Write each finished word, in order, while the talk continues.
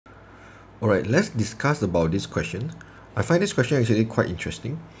Alright, let's discuss about this question. I find this question actually quite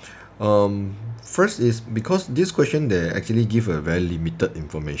interesting. First is because this question they actually give a very limited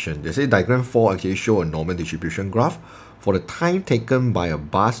information. They say diagram 4 actually show a normal distribution graph for the time taken by a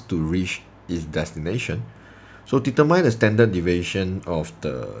bus to reach its destination. So determine the standard deviation of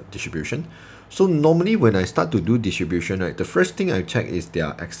the distribution. So normally when I start to do distribution, right, the first thing I check is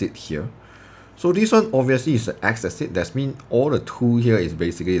their exit here. So this one obviously is the x-axis. That means all the 2 here is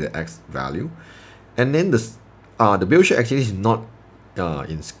basically the x value. And then the bill shape actually is not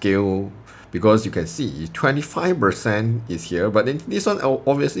in scale, because you can see 25% is here, but then this one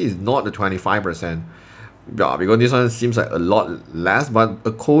obviously is not the 25%. Yeah, because this one seems like a lot less, but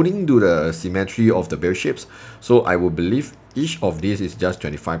according to the symmetry of the bill shapes, so I will believe each of these is just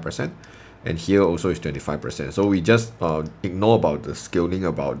 25%, and here also is 25%. So we just ignore about the scaling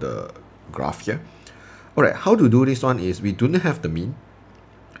about the graph here. Alright, how to do this one is we don't have the mean,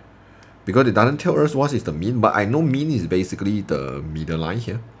 because it doesn't tell us what is the mean, but I know mean is basically the middle line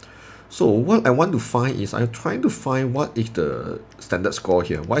here. So what I want to find is I'm trying to find what is the standard score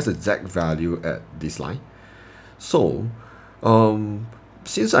here. What is the exact value at this line? So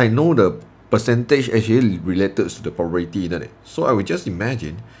since I know the percentage actually related to the probability, isn't it? So I will just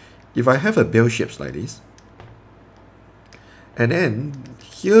imagine if I have a bell shapes like this, and then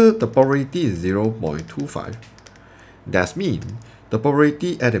here the probability is 0.25. That means the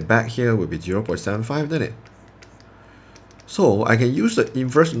probability at the back here will be 0.75, isn't it? So I can use the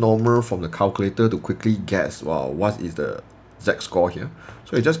inverse normal from the calculator to quickly guess, well, what is the exact score here.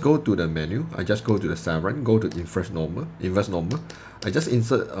 So I just go to the menu, I just go to the 7, go to inverse normal. I just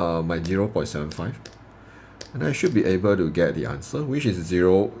insert my 0.75, and I should be able to get the answer, which is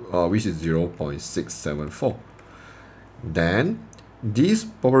 0.674. Then this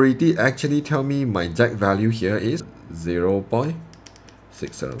probability actually tell me my exact value here is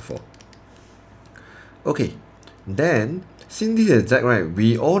 0.674. Okay, then since this is exact, right,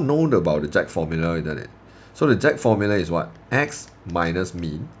 we all know about the exact formula, isn't it? So the exact formula is what? X minus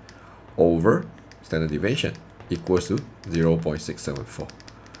mean over standard deviation equals to 0.674.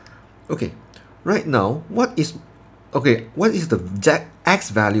 Okay, right now, what is the exact x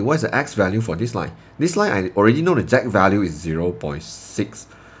value? What is the x value for this line? This line, I already know the exact value is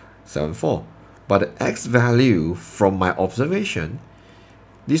 0.674. But the x value from my observation,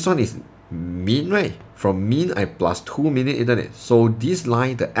 this one is mean, right? From mean, I plus 2 minutes, isn't it? So this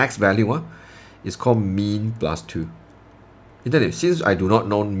line, the x value is called mean plus 2. Isn't it? Since I do not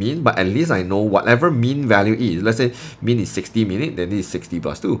know mean, but at least I know whatever mean value is. Let's say mean is 60 minutes, then this is 60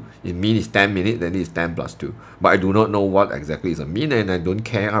 plus 2. If mean is 10 minutes, then this is 10 plus 2. But I do not know what exactly is a mean, and I don't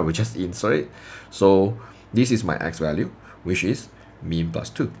care. I will just insert it. So this is my x value, which is mean plus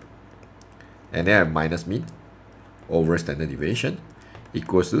 2. And then I minus mean over standard deviation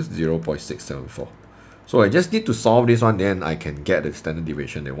equals to 0.674. So I just need to solve this one, then I can get the standard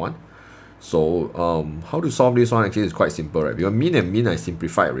deviation they want. So how to solve this one actually is quite simple, right? Because mean and mean I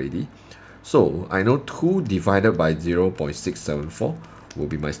simplified already. So I know 2 divided by 0.674 will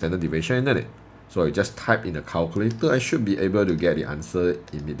be my standard deviation, isn't it? So I just type in the calculator. I should be able to get the answer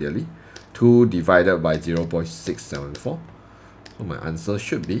immediately. 2 divided by 0.674. So my answer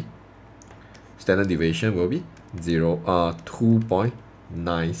should be, standard deviation will be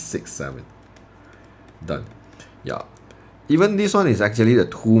 2.967. Done. Yeah. Even this one is actually the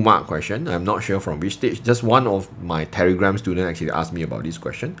 2-mark question. I'm not sure from which stage. Just one of my Telegram students actually asked me about this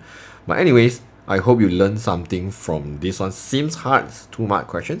question. But anyways, I hope you learned something from this one. Seems hard, 2-mark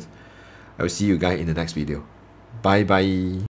questions. I will see you guys in the next video. Bye bye.